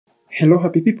Hello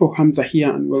happy people, Hamza here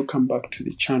and welcome back to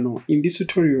the channel. In this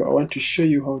tutorial, I want to show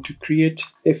you how to create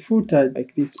a footer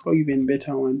like this, or even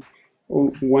better one, or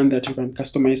one that you can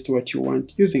customize to what you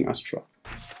want using Astra.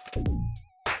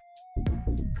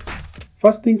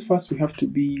 First things first, we have to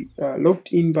be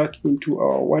logged in back into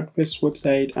our WordPress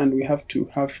website, and we have to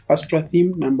have Astra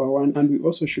theme number one, and we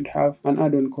also should have an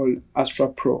add-on called Astra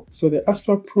Pro. So the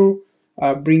Astra Pro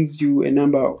brings you a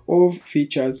number of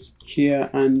features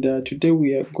here, and today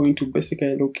we are going to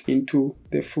basically look into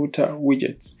the footer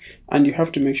widgets, and you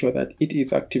have to make sure that it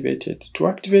is activated. To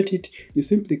activate it, you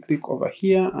simply click over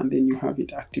here and then you have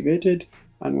it activated,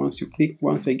 and once you click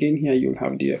once again here, you'll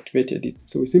have deactivated it.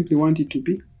 So we simply want it to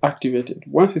be activated.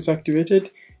 Once it's activated,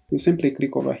 you simply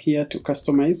click over here to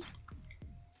customize,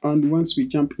 and once we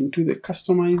jump into the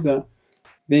customizer,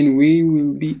 then we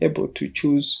will be able to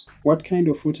choose what kind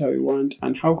of footer we want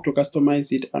and how to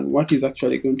customize it and what is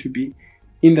actually going to be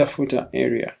in the footer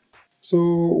area. So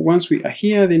once we are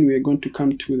here, then we are going to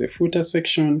come to the footer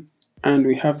section, and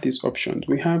we have these options.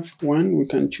 We have one, we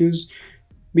can choose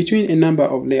between a number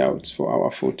of layouts for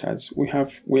our footers. We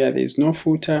have where there is no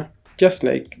footer, just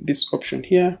like this option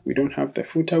here. We don't have the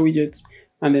footer widgets,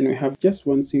 and then we have just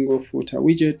one single footer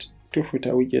widget, two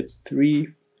footer widgets, 3,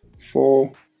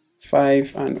 4,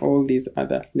 5, and all these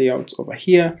other layouts over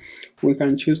here. We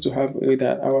can choose to have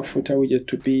either our footer widget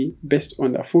to be based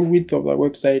on the full width of the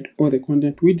website or the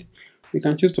content width. We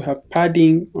can choose to have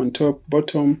padding on top,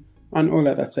 bottom, and all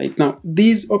other sides. Now,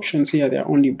 these options here, they are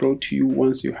only brought to you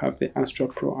once you have the Astra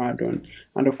Pro add-on.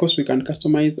 And of course, we can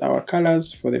customize our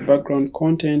colors for the background,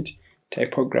 content,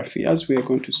 typography, as we are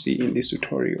going to see in this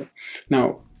tutorial.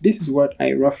 Now, this is what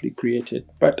I roughly created,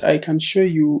 but I can show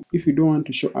you if you don't want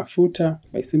to show a footer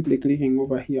by simply clicking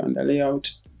over here on the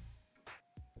layout.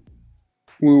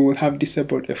 We will have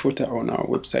disabled a footer on our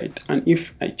website, and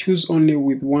if I choose only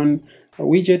with one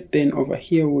widget, then over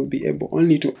here we'll be able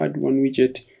only to add one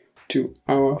widget to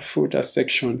our footer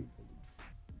section.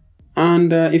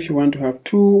 And if you want to have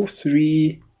 2,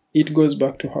 3, it goes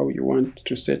back to how you want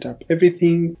to set up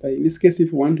everything. But in this case,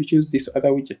 if you want to choose this other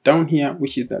widget down here,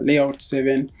 which is the layout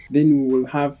 7, then we will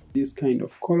have this kind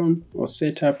of column or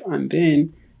setup, and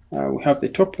then we have the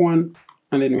top one,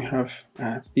 and then we have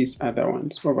these other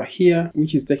ones over here,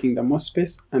 which is taking the most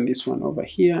space, and this one over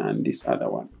here, and this other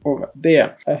one over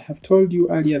there. I have told you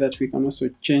earlier that we can also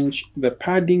change the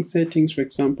padding settings. For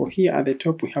example, here at the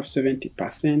top we have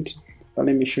 70%, but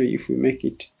let me show you if we make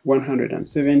it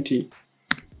 170.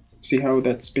 See how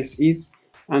that space is,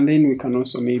 and then we can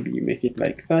also maybe make it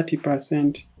like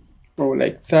 30% or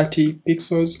like 30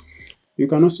 pixels. You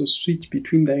can also switch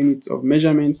between the units of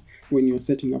measurements when you're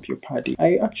setting up your padding.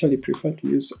 I actually prefer to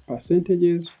use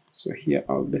percentages, so here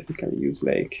I'll basically use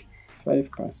like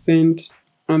 5%,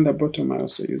 and the bottom I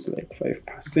also use like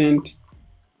 5%.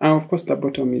 And of course the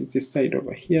bottom is this side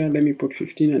over here. Let me put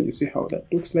 15 and you see how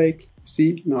that looks like.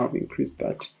 See, now I've increased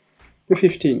that to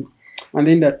 15. And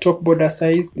then the top border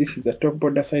size, this is the top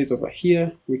border size over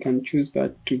here. We can choose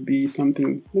that to be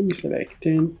something, let me say like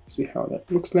 10, see how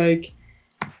that looks like.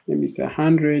 Let me say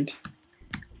 100,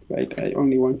 right? I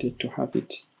only wanted to have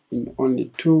it in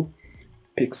only 2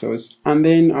 pixels. And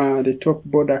then the top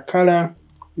border color,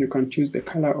 you can choose the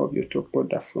color of your top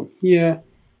border from here.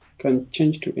 You can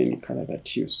change to any color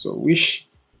that you so wish.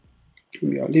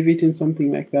 Maybe I'll leave it in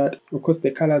something like that. Of course,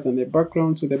 the colors and the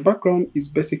background. So the background is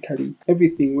basically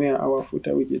everything where our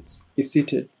footer widgets is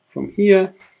seated from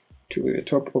here to the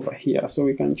top over here. So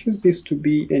we can choose this to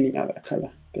be any other color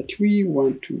that we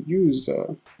want to use.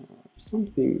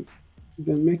 Something, we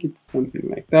can make it something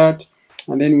like that.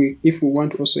 And then if we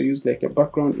want to also use like a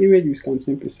background image, we can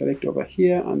simply select over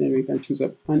here, and then we can choose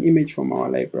an image from our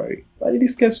library. But in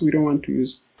this case, we don't want to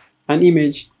use an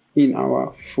image in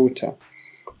our footer.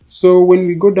 So when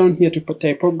we go down here to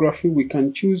typography, we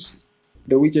can choose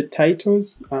the widget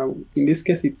titles. In this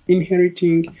case, it's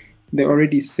inheriting the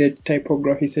already set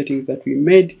typography settings that we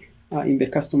made in the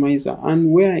customizer.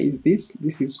 And where is this?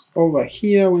 This is over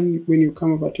here when you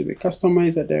come over to the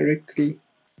customizer directly,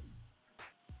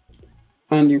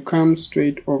 and you come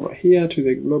straight over here to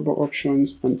the global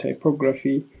options and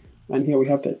typography. And here we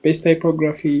have the base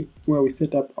typography where we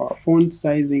set up our font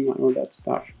sizing and all that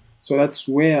stuff. So that's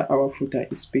where our footer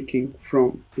is picking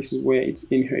from. This is where it's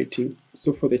inheriting.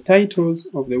 So for the titles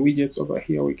of the widgets over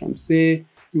here, we can say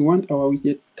we want our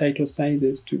widget title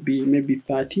sizes to be maybe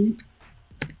 30.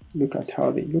 Look at how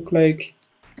they look like.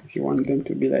 If you want them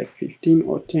to be like 15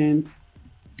 or 10,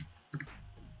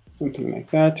 something like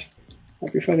that.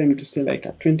 I prefer them to say like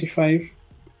a 25.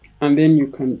 And then you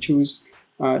can choose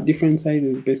different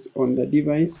sizes based on the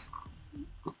device.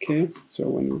 Okay, so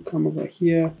when we come over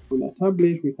here on the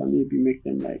tablet, we can maybe make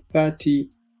them like 30.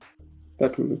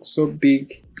 That will look so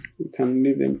big. We can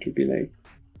leave them to be like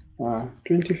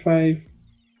 25.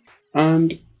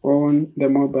 And on the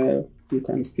mobile, you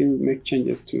can still make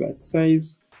changes to that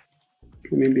size,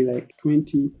 maybe like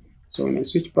 20. So when I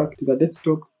switch back to the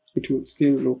desktop, it will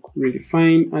still look really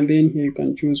fine. And then here you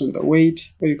can choose on the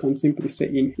weight, or you can simply say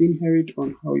inherit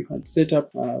on how you had set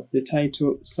up the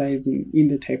title sizing in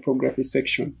the typography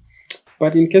section.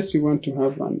 But in case you want to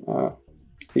have a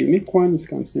unique one, you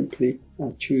can simply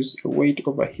choose a weight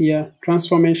over here.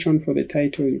 Transformation for the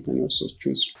title, you can also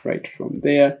choose right from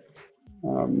there.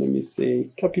 Let me say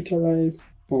capitalize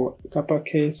or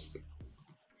uppercase,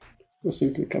 or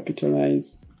simply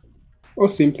capitalize, or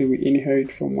simply we inherit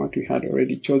from what we had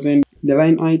already chosen, the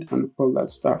line height and all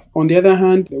that stuff. On the other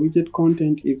hand, the widget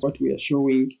content is what we are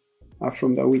showing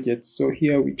from the widgets. So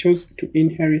here we chose to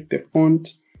inherit the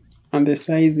font and the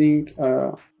sizing.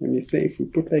 Let me say if we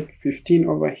put like 15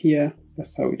 over here,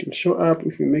 that's how it will show up.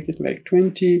 If we make it like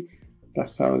 20,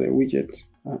 that's how the widget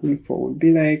info will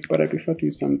be like. But I prefer to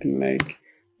use something like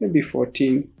maybe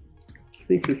 14. I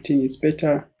think 15 is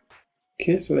better.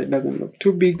 Okay, so that doesn't look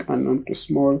too big and not too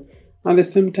small. At the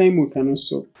same time, we can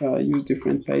also use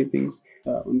different sizings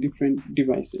on different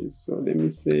devices. So let me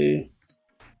say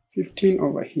 15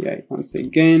 over here once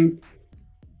again.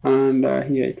 And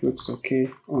here it looks okay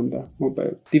on the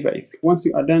mobile device. Once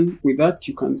you are done with that,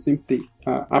 you can simply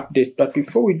update. But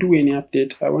before we do any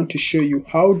update, I want to show you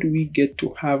how do we get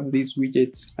to have these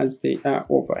widgets as they are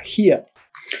over here.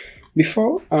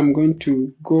 Before, I'm going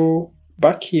to go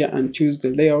back here and choose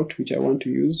the layout which I want to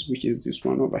use, which is this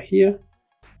one over here.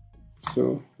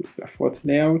 So it's the fourth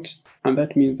layout, and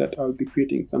that means that I'll be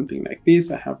creating something like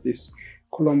this. I have this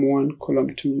column 1,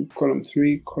 column 2, column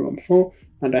 3, column 4,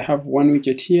 and I have one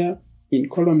widget here. In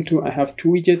column 2, I have 2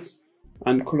 widgets,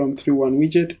 and column 3, 1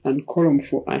 widget, and column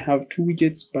 4, I have 2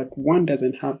 widgets, but one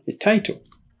doesn't have a title.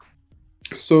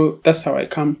 So that's how I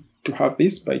come to have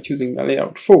this, by choosing the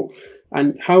layout 4.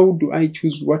 And how do I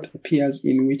choose what appears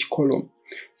in which column?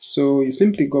 So you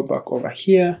simply go back over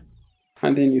here,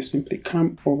 and then you simply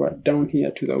come over down here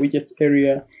to the widgets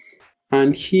area.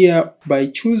 And here, by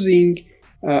choosing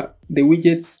the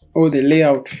widgets or the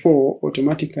layout 4,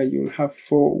 automatically you'll have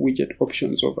 4 widget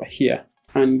options over here.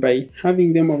 And by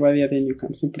having them over there, then you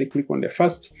can simply click on the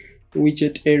first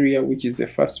widget area, which is the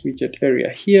first widget area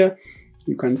here.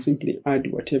 You can simply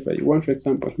add whatever you want. For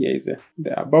example, here is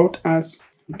the About Us.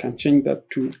 You can change that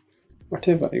to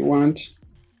whatever you want,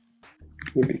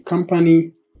 maybe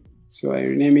company. So I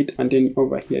rename it, and then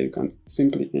over here you can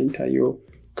simply enter your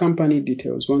company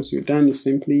details. Once you're done, you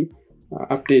simply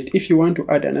update. If you want to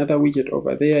add another widget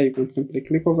over there, you can simply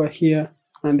click over here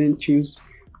and then choose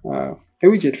a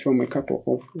widget from a couple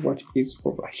of what is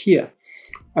over here.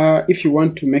 If you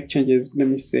want to make changes, let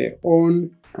me say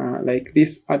on like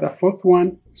this other fourth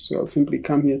one. So I'll simply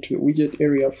come here to the widget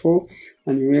area 4,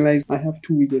 and you realize I have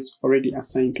 2 widgets already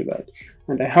assigned to that.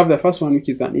 And I have the first one, which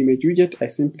is an image widget. I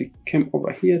simply came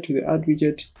over here to the add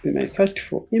widget, then I searched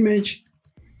for image.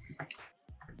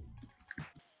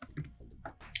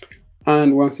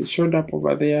 And once it showed up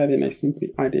over there, then I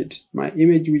simply added my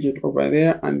image widget over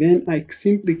there. And then I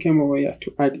simply came over here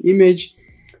to add image.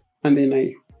 And then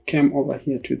I came over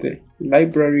here to the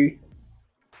library.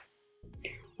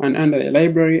 And under the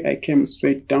library, I came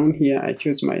straight down here. I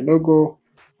chose my logo.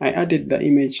 I added the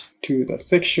image to the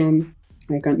section.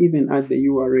 I can even add the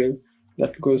URL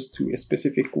that goes to a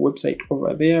specific website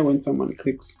over there when someone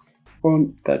clicks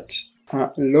on that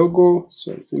logo.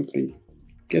 So I simply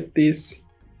get this,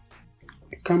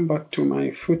 I come back to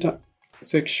my footer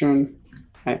section,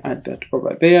 I add that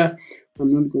over there.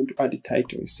 I'm not going to add a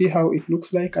title. You see how it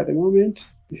looks like at the moment?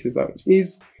 This is how it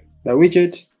is. The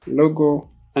widget, logo,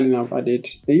 and then I've added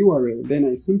the URL.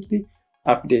 Then I simply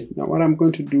update. Now what I'm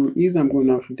going to do is I'm going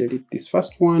to have to delete this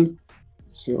first one.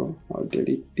 So I'll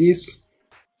delete this,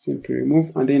 simply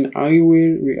remove, and then I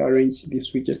will rearrange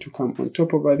this widget to come on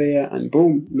top over there, and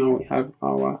boom, now we have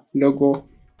our logo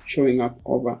showing up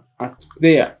over at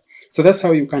there. So that's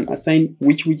how you can assign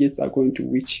which widgets are going to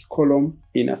which column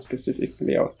in a specific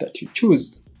layout that you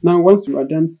choose. Now, once you are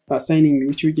done assigning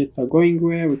which widgets are going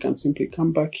where, we can simply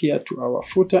come back here to our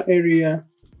footer area,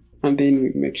 and then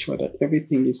we make sure that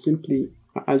everything is simply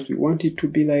as we want it to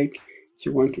be like. If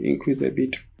you want to increase a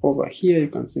bit over here, you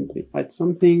can simply add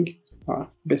something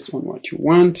based on what you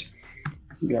want.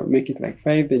 We'll make it like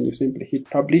 5, then you simply hit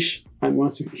publish. And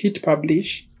once you hit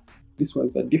publish, this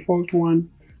was the default one.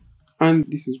 And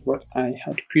this is what I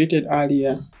had created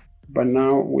earlier. But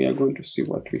now we are going to see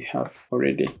what we have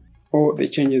already, or the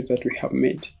changes that we have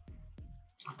made.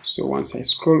 So once I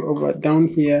scroll over down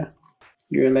here,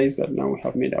 you realize that now we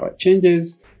have made our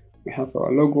changes. We have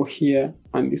our logo here,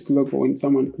 and this logo, when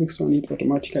someone clicks on it,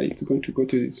 automatically it's going to go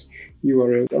to this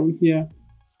URL down here.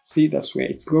 See, that's where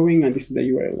it's going, and this is the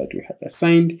URL that we had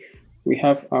assigned. We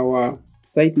have our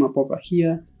sitemap over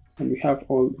here, and we have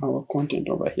all our content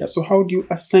over here. So how do you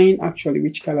assign actually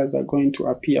which colors are going to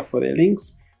appear for the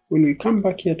links? When we come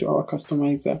back here to our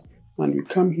customizer, and we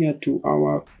come here to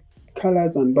our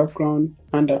colors and background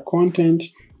under content,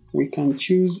 we can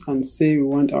choose and say we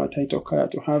want our title color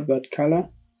to have that color,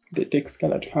 the text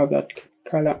color to have that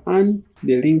color, and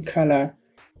the link color,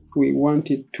 we want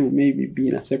it to maybe be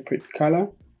in a separate color.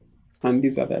 And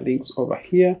these are the links over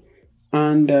here.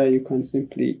 And you can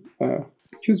simply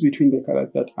choose between the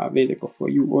colors that are available for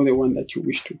you or the one that you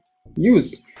wish to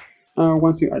use.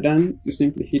 Once you are done, you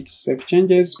simply hit save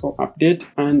changes or update,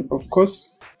 and of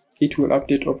course it will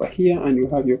update over here and you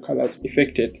have your colors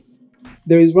affected.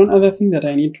 There is one other thing that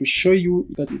I need to show you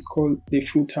that is called the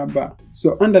footer bar.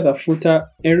 So under the footer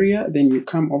area, then you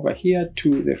come over here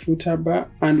to the footer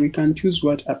bar and we can choose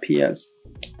what appears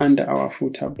under our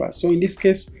footer bar. So in this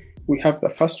case, we have the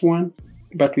first one,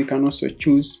 but we can also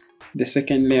choose the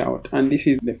second layout, and this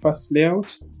is the first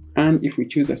layout. And if we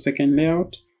choose a second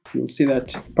layout, you'll see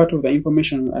that part of the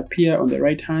information will appear on the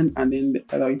right hand, and then the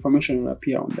other information will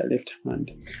appear on the left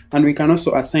hand. And we can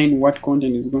also assign what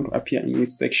content is going to appear in which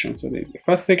section. So there's the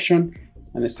first section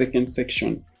and the second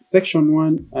section. Section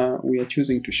 1, we are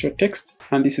choosing to show text,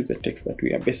 and this is the text that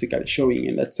we are basically showing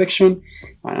in that section.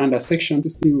 And under section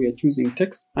 2, we are choosing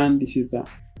text, and this is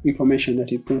information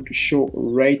that is going to show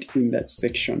right in that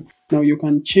section. Now you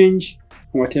can change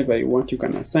whatever you want. You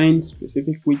can assign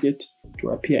specific widget to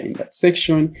appear in that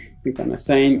section. You can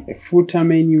assign a footer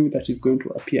menu that is going to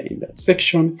appear in that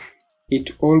section.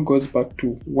 It all goes back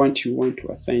to what you want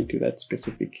to assign to that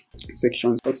specific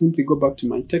section. So I'll simply go back to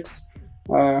my text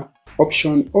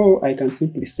option, or I can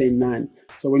simply say none.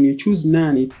 So when you choose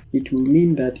none, it will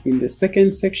mean that in the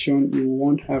second section, you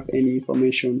won't have any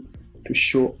information to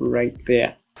show right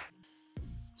there.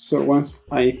 So once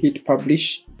I hit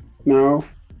publish now,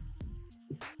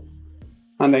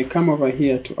 and I come over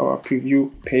here to our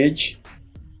preview page,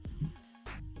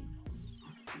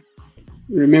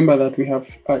 remember that we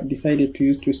have decided to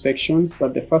use 2 sections,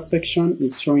 but the first section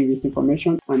is showing this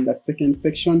information, and the second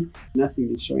section,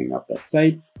 nothing is showing up that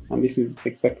side, and this is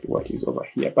exactly what is over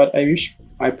here. But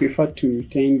I prefer to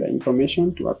retain the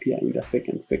information to appear in the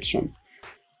second section.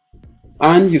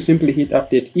 And you simply hit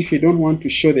update. If you don't want to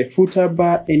show the footer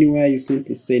bar anywhere, you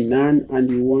simply say none,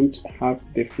 and you won't have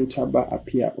the footer bar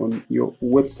appear on your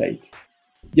website.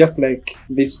 Just like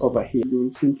this over here, you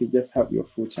will simply just have your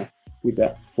footer with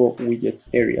the 4 widgets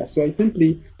area. So I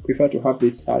simply prefer to have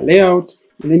this layout,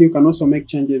 and then you can also make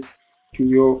changes to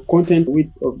your content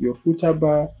width of your footer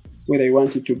bar, whether you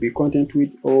want it to be content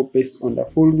width or based on the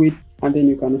full width. And then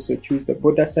you can also choose the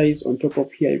border size. On top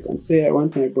of here, you can say I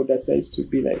want my border size to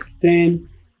be like 10,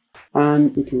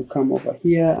 and it will come over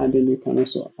here. And then you can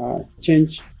also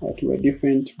change to a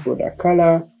different border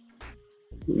color,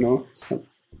 you know,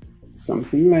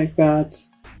 something like that.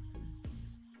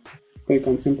 Or you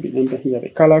can simply enter here the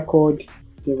color code,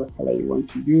 whatever color you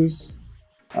want to use.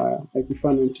 I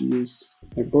prefer not to use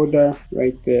a border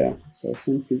right there, so I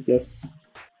simply just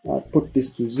put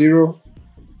this to 0.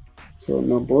 So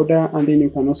no border. And then you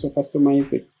can also customize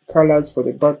the colors for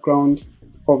the background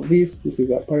of this. This is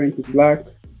apparently black.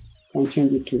 You can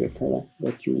change it to the color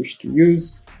that you wish to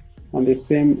use. And the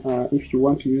same, if you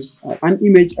want to use an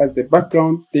image as the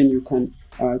background, then you can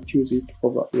choose it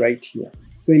over right here.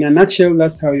 So in a nutshell,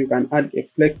 that's how you can add a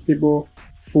flexible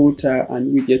footer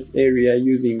and widgets area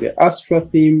using the Astra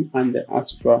theme and the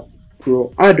Astra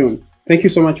Pro add-on. Thank you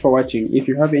so much for watching. If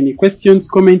you have any questions,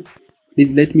 comments,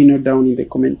 please let me know down in the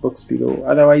comment box below.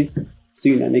 Otherwise, see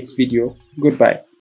you in the next video. Goodbye.